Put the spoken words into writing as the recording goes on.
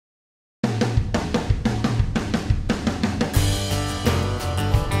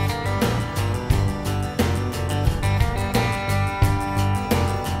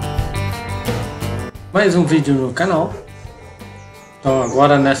mais um vídeo no canal. Então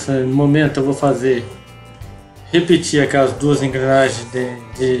agora nesse momento eu vou repetir aquelas duas engrenagens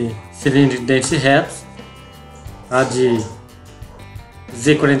de cilindro de dentes retos, tá? De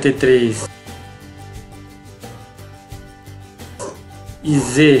Z43 e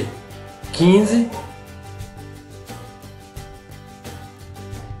Z15,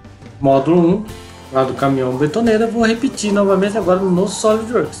 módulo 1 lá do caminhão betoneira. Vou repetir novamente agora no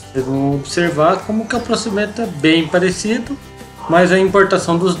SOLIDWORKS. Vocês vão observar como que o procedimento é bem parecido, mas a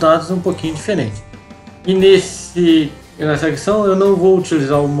importação dos dados é um pouquinho diferente. E nessa questão eu não vou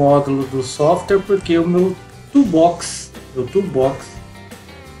utilizar o módulo do software porque o meu toolbox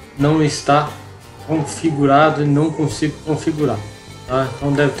não está configurado e não consigo configurar, tá?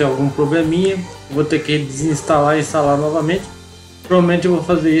 Então deve ter algum probleminha, eu vou ter que desinstalar e instalar novamente. Provavelmente eu vou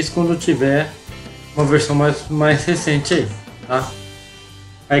fazer isso quando tiver uma versão mais recente aí, tá?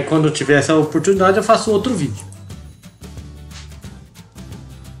 Aí quando eu tiver essa oportunidade eu faço outro vídeo.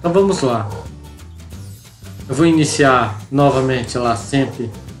 Então vamos lá. Eu vou iniciar novamente lá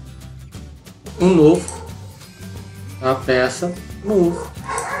sempre um novo, a peça novo.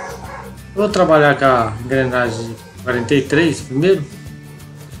 Eu vou trabalhar com a engrenagem 43 primeiro.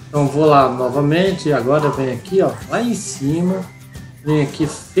 Então vou lá novamente, agora vem aqui, ó, lá em cima, vem aqui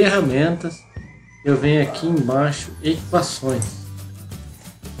ferramentas, eu venho aqui embaixo equações.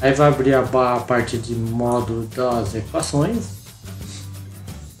 Aí vai abrir a parte de módulo das equações,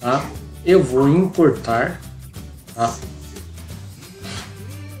 tá? Eu vou importar, tá?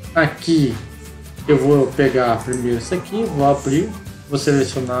 Aqui eu vou pegar primeiro isso aqui, vou abrir, vou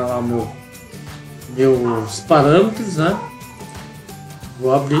selecionar lá meus parâmetros, né?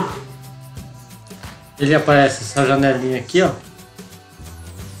 Vou abrir, ele aparece essa janelinha aqui, ó.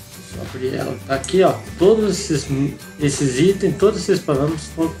 Abrir ela, tá aqui, ó. Todos esses itens, todos esses parâmetros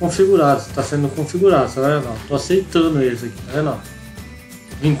foram configurados, está sendo configurado, tá vendo? Tô aceitando eles aqui, tá vendo?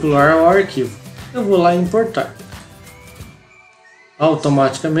 Vincular ao arquivo. Eu vou lá importar.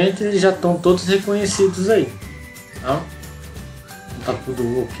 Automaticamente eles já estão todos reconhecidos aí, tá? Tá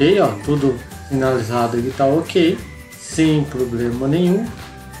tudo ok, ó, tudo finalizado aqui, tá ok, sem problema nenhum.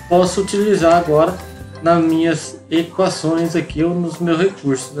 Posso utilizar agora nas minhas equações aqui ou nos meus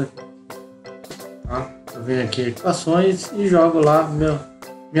recursos aqui, tá? Eu venho aqui equações e jogo lá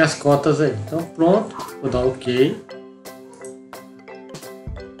minhas cotas aí. Então pronto, vou dar ok.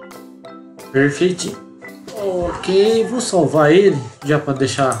 Perfeitinho. Ok, vou salvar ele já para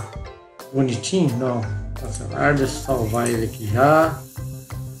deixar bonitinho. Não, cancelar, deixa eu salvar ele aqui já.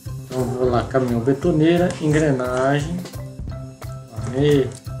 Então vou lá, caminhão betoneira, engrenagem, aí,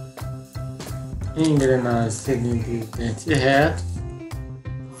 engrenagem cilindro de dentes retos,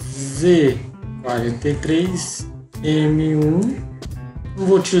 Z43 M1. Não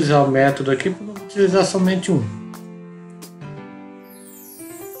vou utilizar o método aqui, porque vou utilizar somente um.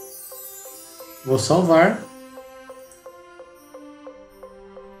 Vou salvar.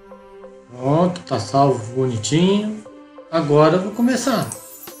 Pronto, tá salvo bonitinho. Agora eu vou começar.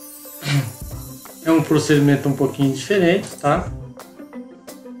 É um procedimento um pouquinho diferente, tá?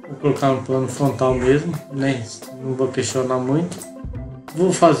 Vou colocar no plano frontal mesmo, não vou questionar muito.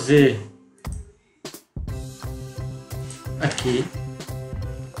 Vou fazer aqui.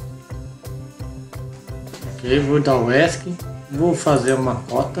 Ok, vou dar o ESC. Vou fazer uma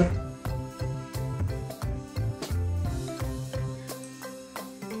cota.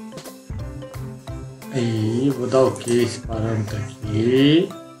 Aí, vou dar ok esse parâmetro aqui.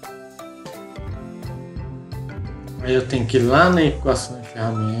 Aí eu tenho que ir lá na equação de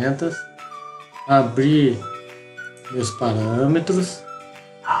ferramentas, abrir meus parâmetros.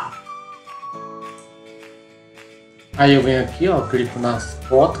 Aí eu venho aqui, ó, clico nas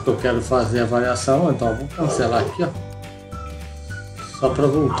cotas que eu quero fazer a variação. Então eu vou cancelar aqui, ó, só para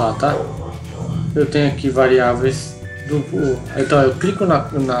voltar, tá? Eu tenho aqui variáveis então eu clico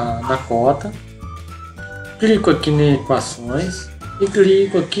na cota. Clico aqui em equações e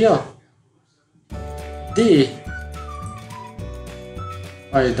clico aqui, ó, DE.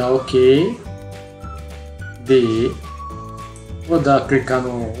 Aí dá OK, DE. Vou clicar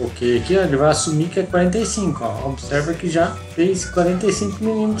no OK aqui, ó, ele vai assumir que é 45, ó. Observa que já fez 45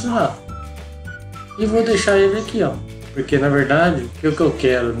 milímetros lá. E vou deixar ele aqui, ó, porque na verdade o que eu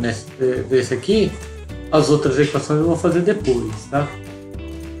quero desse aqui, as outras equações eu vou fazer depois, tá?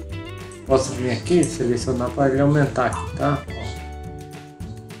 Posso vir aqui, selecionar para ele aumentar aqui, tá?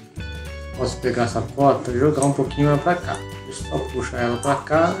 Posso pegar essa cota e jogar um pouquinho mais para cá. Deixa eu só puxar ela para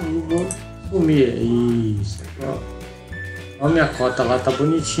cá e vou sumir. Isso. Ó, minha cota lá tá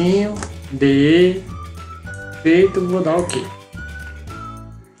bonitinho. DE feito, vou dar OK.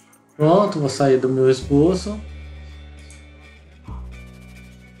 Pronto, vou sair do meu esboço.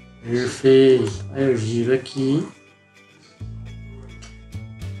 Perfeito. Aí eu giro aqui.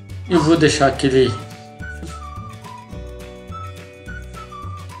 E vou deixar aquele...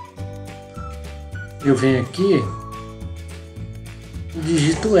 Eu venho aqui e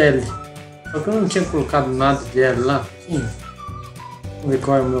digito L. Só que eu não tinha colocado nada de L lá. Sim. Vamos ver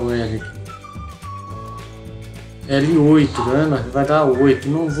qual é o meu L aqui. L8, né? Vai dar 8.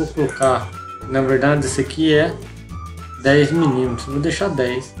 Não vou colocar. Na verdade, esse aqui é 10 milímetros. Vou deixar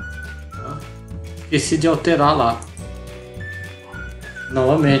 10. Tá? Esqueci de alterar lá.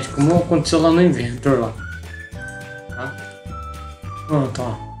 Novamente, como aconteceu lá no Inventor lá. Tá? Pronto,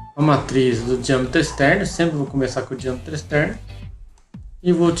 ó. A matriz do diâmetro externo. Sempre vou começar com o diâmetro externo.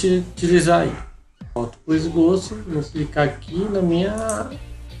 E vou utilizar aí. Volto para o esboço. Vou clicar aqui na minha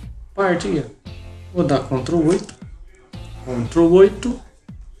parte aqui. Vou dar Ctrl 8. Ctrl 8.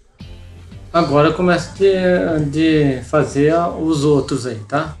 Agora eu começo de fazer os outros aí,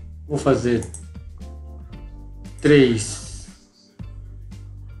 tá? Vou fazer 3.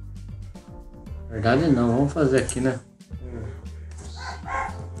 Na verdade não, vamos fazer aqui, né?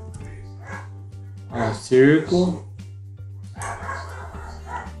 Ó, círculo.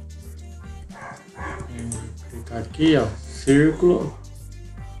 Vou clicar aqui, ó, círculo.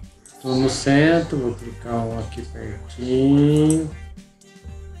 Estou no centro, vou clicar um aqui pertinho.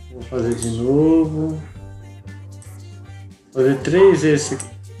 Vou fazer de novo. Vou fazer 3 esse aqui.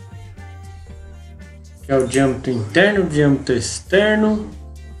 Que é o diâmetro interno, o diâmetro externo.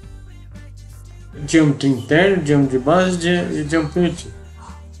 Diâmetro interno, diâmetro de base e diâmetro primitivo.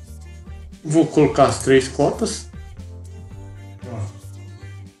 Vou colocar as 3 cotas.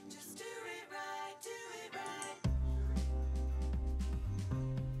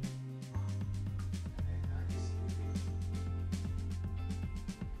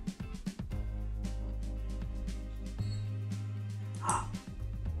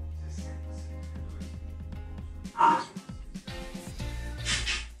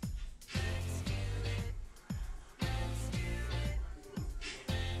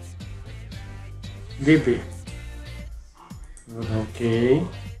 DB. Vou dar OK.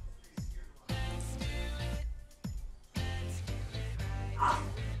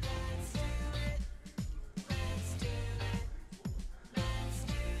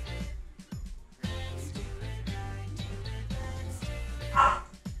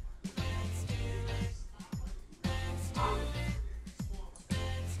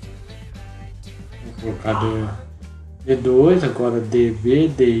 Vou colocar D2, agora DB,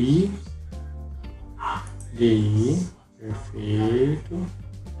 DI. DI, perfeito.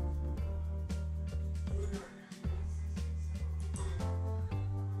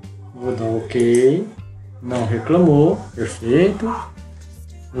 Vou dar OK. Não reclamou, perfeito.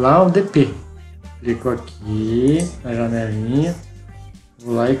 Lá o DP. Clico aqui na janelinha.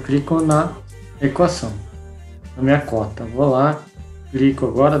 Vou lá e clico na equação. Na minha cota. Vou lá, clico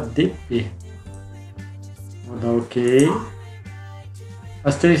agora DP. Vou dar OK.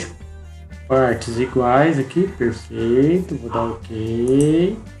 As 3 partes iguais aqui, perfeito. Vou dar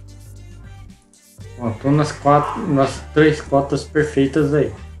OK. Estou nas 3 cotas perfeitas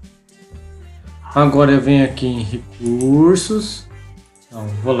aí. Agora eu venho aqui em recursos. Então,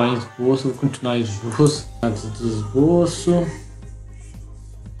 vou lá em esboço, vou continuar em esboço. Antes do esboço.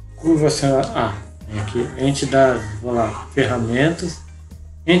 Curva aqui, entidades, vou lá, ferramentas.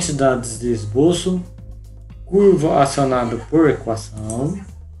 Entidades de esboço. Curva acionada por equação.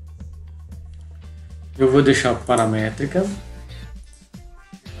 Eu vou deixar paramétrica.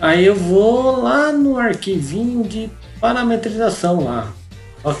 Aí eu vou lá no arquivinho de parametrização lá.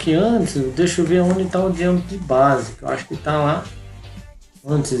 Só que antes, deixa eu ver onde está o diâmetro de base. Que eu acho que está lá.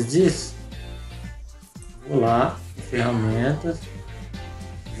 Antes disso, vou lá em ferramentas.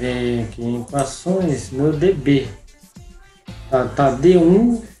 Venho aqui em equações, meu DB. Tá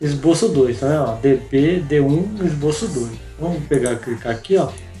D1 esboço 2, tá vendo? Ó, DB, D1 esboço 2. Vamos pegar, clicar aqui,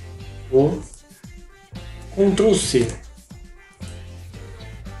 ó. Vou Ctrl C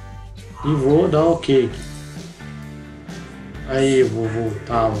e vou dar OK aqui. Aí eu vou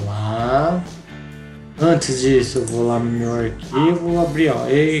voltar lá. Antes disso eu vou lá no meu arquivo, vou abrir, ó,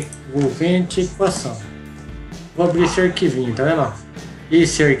 envolvente equação. Vou abrir esse arquivinho, tá vendo?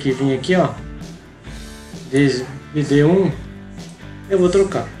 Esse arquivinho aqui, ó, D1, eu vou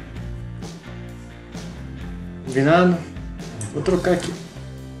trocar. Combinado? Vou trocar aqui.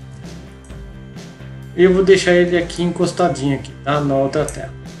 E eu vou deixar ele aqui encostadinho aqui, tá? Na outra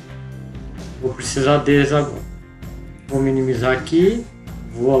tela. Vou precisar deles agora. Vou minimizar aqui.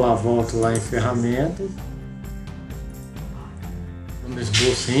 Vou lá, volto lá em ferramentas. No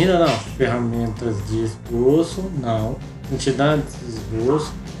esboço ainda não. Ferramentas de esboço, não. Entidades de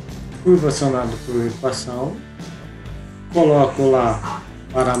esboço. Curva acionada por equação. Coloco lá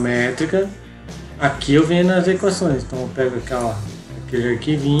paramétrica. Aqui eu venho nas equações. Então eu pego aquele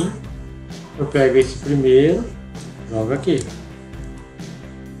arquivinho. Eu pego esse primeiro. Jogo aqui.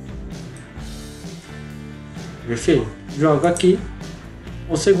 Perfeito. Jogo aqui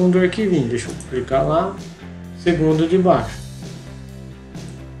o segundo arquivinho. Deixa eu clicar lá. Segundo de baixo.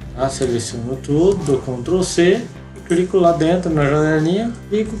 Tá? Seleciono tudo. Dou Ctrl C. Clico lá dentro na janelinha.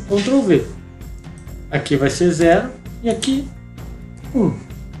 Clico Ctrl V. Aqui vai ser 0. E aqui 1.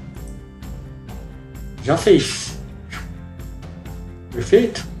 Já fez.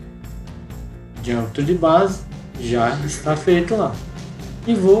 Perfeito? Diâmetro de base já está feito lá.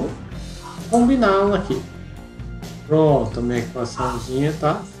 E vou combiná-lo aqui. Pronto, a minha equaçãozinha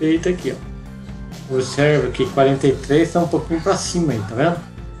está feita aqui, ó. Observa que 43 está um pouquinho para cima aí, tá vendo?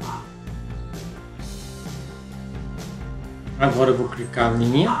 Agora eu vou clicar a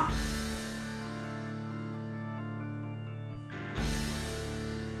linha.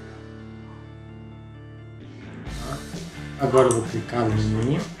 Agora eu vou clicar a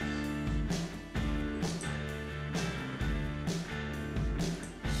linha.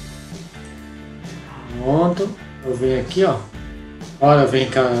 Pronto. Eu venho aqui, ó. Olha, vem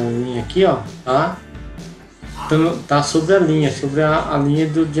aquela linha aqui, ó. Tá? Tá sobre a linha, sobre a linha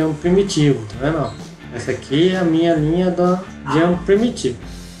do diâmetro primitivo, tá vendo? Ó? Essa aqui é a minha linha do diâmetro primitivo.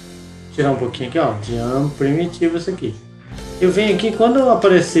 Vou tirar um pouquinho aqui, ó. Diâmetro primitivo, esse aqui. Eu venho aqui, quando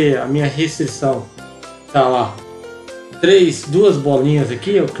aparecer a minha restrição, tá lá. Duas bolinhas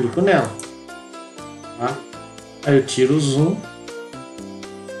aqui, eu clico nela. Tá? Aí eu tiro o zoom.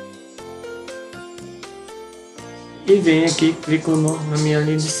 E venho aqui, clico na minha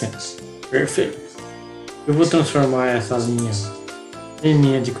linha de centro. Perfeito. Eu vou transformar essa linha em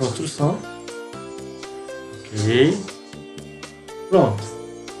linha de construção. Ok. Pronto.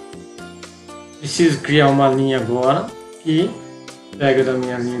 Preciso criar uma linha agora que pega da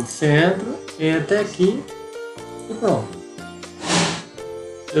minha linha de centro, vem até aqui e pronto.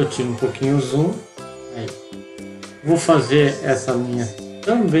 Eu tiro um pouquinho o zoom. Aí. Vou fazer essa linha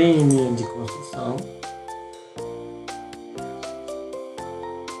também em linha de construção.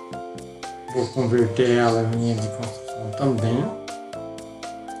 Vou converter ela em linha de construção também.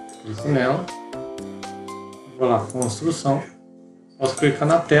 Clico nela. Vou lá, construção. Posso clicar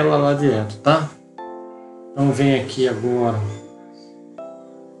na tela lá direto, tá? Então vem aqui agora.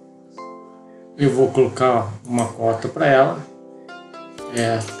 Eu vou colocar uma cota para ela.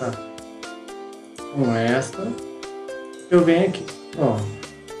 Esta com esta. Eu venho aqui. Pronto.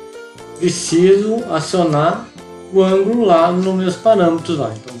 Preciso acionar o ângulo lá nos meus parâmetros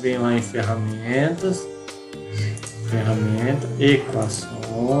lá. Então venho lá em ferramentas,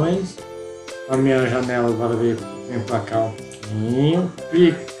 equações. A minha janela agora vem para cá um pouquinho.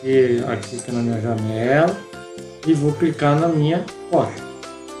 Clique aqui na minha janela e vou clicar na minha cota.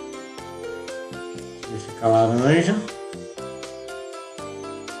 Vai ficar laranja.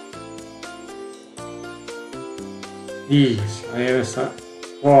 Isso. Aí essa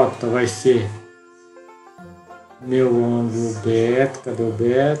cota vai ser meu ângulo beta, cadê o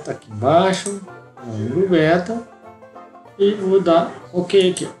beta? Aqui embaixo, ângulo beta, e vou dar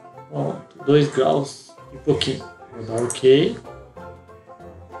OK aqui, pronto, 2 graus e pouquinho, vou dar OK,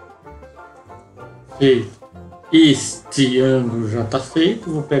 feito, este ângulo já está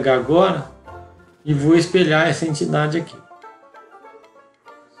feito, vou pegar agora e vou espelhar essa entidade aqui.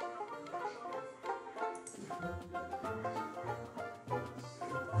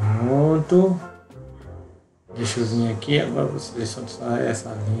 Pronto. Deixa eu vir aqui, agora vou selecionar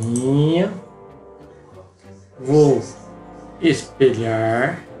essa linha. Vou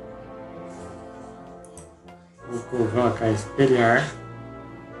espelhar. Vou colocar espelhar.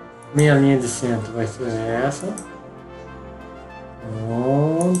 Minha linha de centro vai ser essa.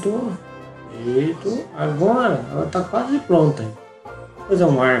 Pronto. Feito. Agora ela está quase pronta. Vou fazer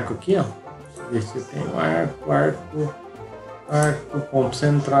um arco aqui, ó. Ver se eu tenho arco, ponto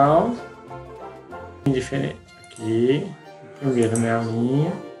central. Diferente. Aqui, primeiro minha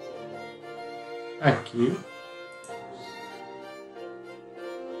linha, aqui,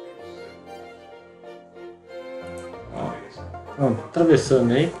 ó, pronto,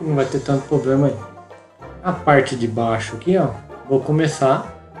 atravessando aí que não vai ter tanto problema aí. A parte de baixo aqui, ó, vou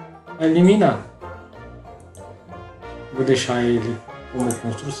começar a eliminar. Vou deixar ele como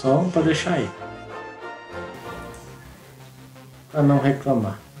construção para deixar aí, para não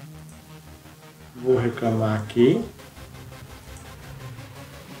reclamar. Vou reclamar aqui.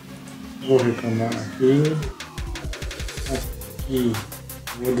 Vou reclamar aqui. aqui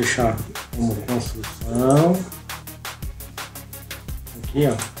vou deixar como construção. Aqui,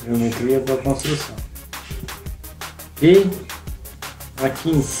 ó, geometria para construção. Ok?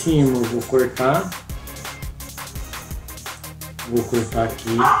 Aqui em cima eu vou cortar. Vou cortar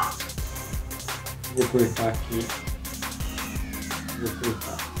aqui. Vou cortar aqui. Vou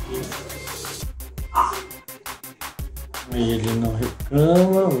cortar aqui. Aí ele não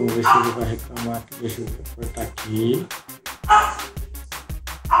reclama. Vamos ver se ele vai reclamar aqui. Deixa eu cortar aqui.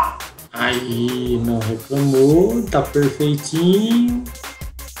 Aí não reclamou. Tá perfeitinho.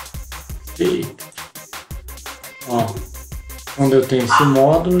 Feito. Ó. Quando eu tenho esse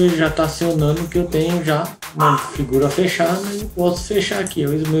módulo, ele já está acionando que eu tenho já uma figura fechada e posso fechar aqui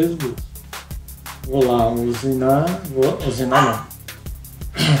os meus esboços. Vou lá usinar, não.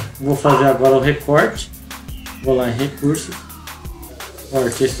 Vou fazer agora o recorte. Vou lá em recursos,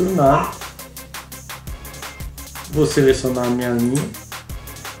 corte extrudado. Vou selecionar a minha linha.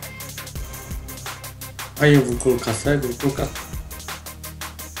 Aí eu vou colocar cego, vou colocar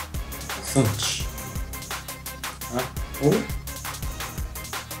bastante. Tá? Ou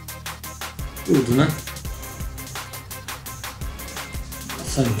tudo, né?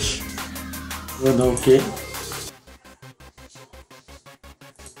 Bastante. Vou dar OK.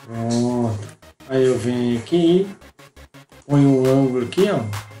 Pronto. Aí eu venho aqui, ponho um ângulo aqui, ó,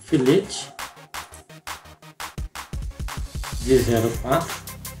 filete de 0,4,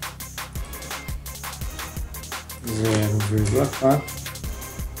 0,4,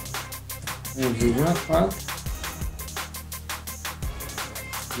 0,4.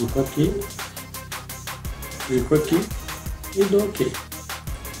 Clico aqui e dou OK.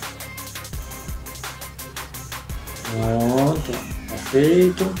 Pronto, tá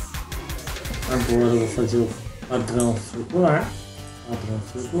feito. Agora eu vou fazer o padrão circular.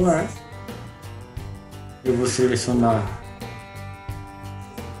 Eu vou selecionar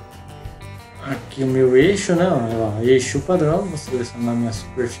aqui o meu eixo, né? Ó, eixo padrão. Vou selecionar minha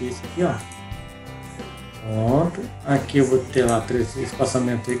superfície aqui, ó. Pronto. Aqui eu vou ter lá 3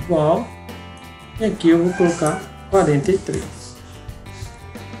 espaçamento igual. E aqui eu vou colocar 43.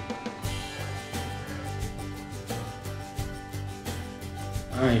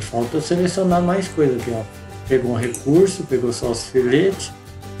 Ah, e falta eu selecionar mais coisa aqui, ó. Pegou um recurso, pegou só os filetes.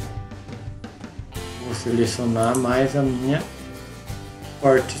 Vou selecionar mais a minha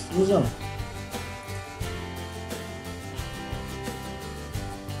corte extrusão.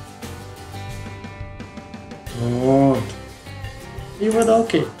 Pronto. E vou dar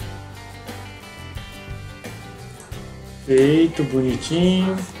OK. Feito,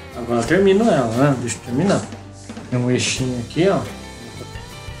 bonitinho. Agora termino ela, né? Deixa eu terminar. Tem um eixinho aqui, ó.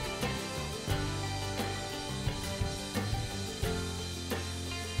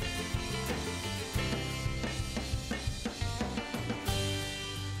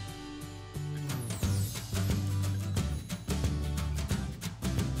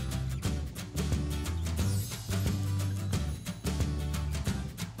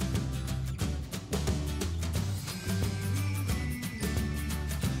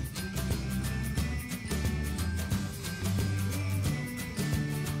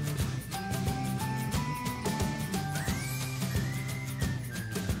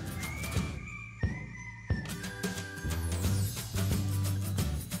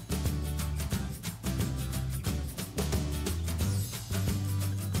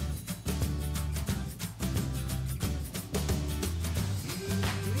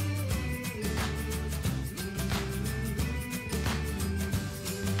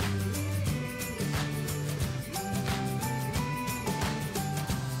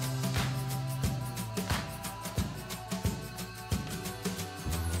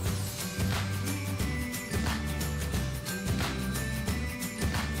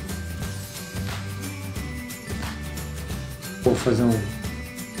 Vou fazer um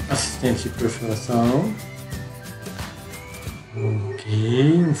assistente de perfuração.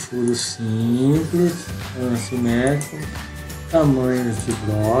 Ok, um furo simples, assimétrico, tamanhos de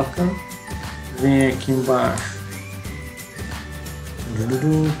broca. Vem aqui embaixo.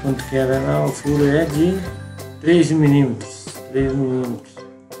 Quanto que era? Não, o furo é de 3 milímetros. 3 milímetros.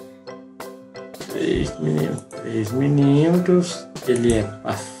 3 milímetros. Ele é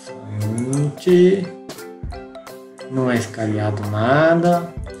passante. Não é escalhado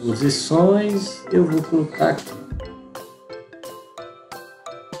nada. Posições eu vou colocar aqui.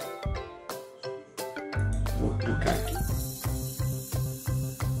 Vou clicar aqui.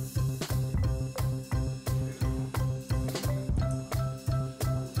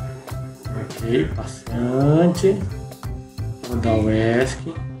 Ok, passante. Vou dar o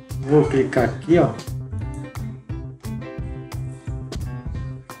ESC. Vou clicar aqui, ó.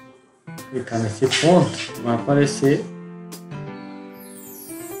 clicar nesse ponto, vai aparecer.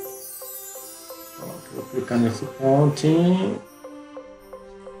 Vou clicar nesse pontinho.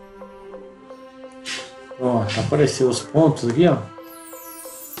 Pronto, apareceu os pontos aqui, ó.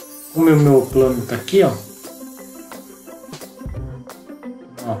 Como o meu plano tá aqui, ó.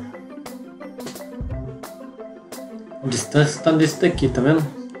 A distância está nesse daqui, tá vendo?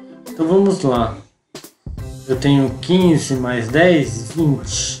 Então vamos lá. Eu tenho 15 mais 10,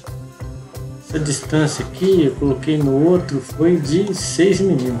 20. Essa distância aqui eu coloquei no outro foi de 6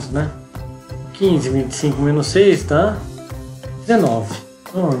 milímetros, né? 15, 25 menos 6 tá 19.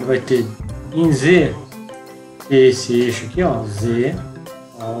 Então ele vai ter em Z esse eixo aqui, ó, Z.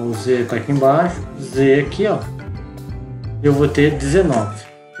 Ó, o Z tá aqui embaixo, Z aqui, ó. Eu vou ter 19.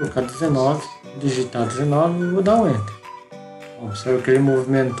 Vou colocar 19, digitar 19 e vou dar um Enter. Observa que ele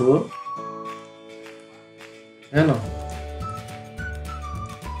movimentou. Vendo?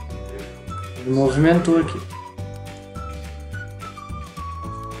 Ele movimentou aqui.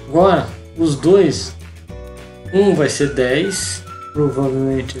 Agora, os dois, um vai ser 10,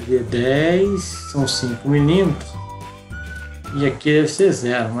 provavelmente ali é 10, são 5 milímetros. E aqui deve ser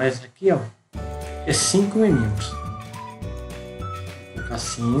 0, mas aqui, ó, é 5 milímetros. Vou colocar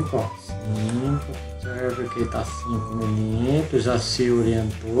 5, ó, 5. Observa que está 5 milímetros, já se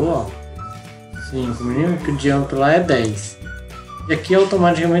orientou, ó, 5 milímetros, que o diâmetro lá é 10. E aqui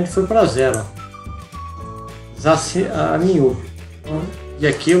automaticamente foi para 0, ó. Já se alinhou. Então, e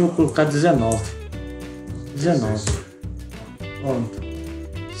aqui eu vou colocar 19. 19. Pronto.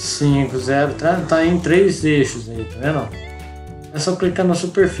 5, 0, tá em 3 eixos aí, tá vendo? É só clicar na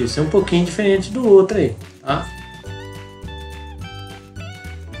superfície, é um pouquinho diferente do outro aí, tá?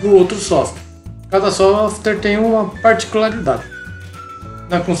 Do outro software. Cada software tem uma particularidade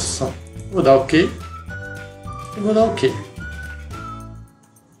na construção. Vou dar OK e vou dar OK.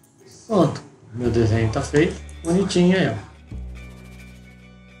 Pronto, meu desenho está feito, bonitinho aí, ó.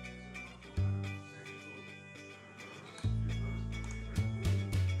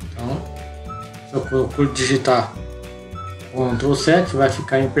 Então, se eu digitar Ctrl 7, vai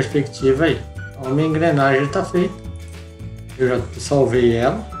ficar em perspectiva aí. Então, a minha engrenagem está feita. Eu já salvei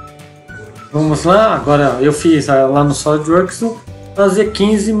ela. Vamos lá, agora eu fiz lá no SOLIDWORKS fazer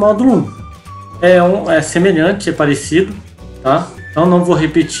 15 módulo 1. É semelhante, é parecido, tá? Então não vou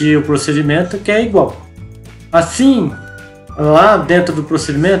repetir o procedimento, que é igual. Assim, lá dentro do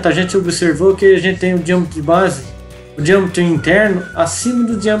procedimento, a gente observou que a gente tem o diâmetro de base, o diâmetro interno acima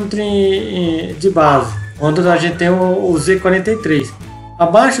do diâmetro de base, onde a gente tem o Z43.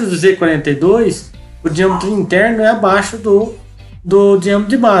 Abaixo do Z42, o diâmetro interno é abaixo do diâmetro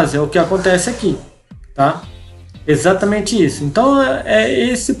de base, é o que acontece aqui, tá? Exatamente isso. Então é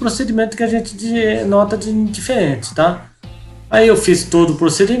esse procedimento que a gente nota de diferente, tá? Aí eu fiz todo o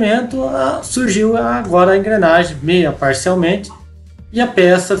procedimento, surgiu agora a engrenagem meia parcialmente e a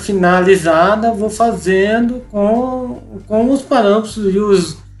peça finalizada vou fazendo com os parâmetros e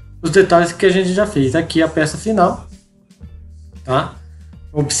os detalhes que a gente já fez. Aqui a peça final, tá?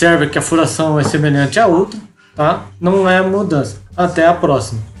 Observa que a furação é semelhante à outra, tá? Não é mudança. Até a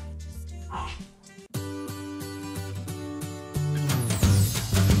próxima.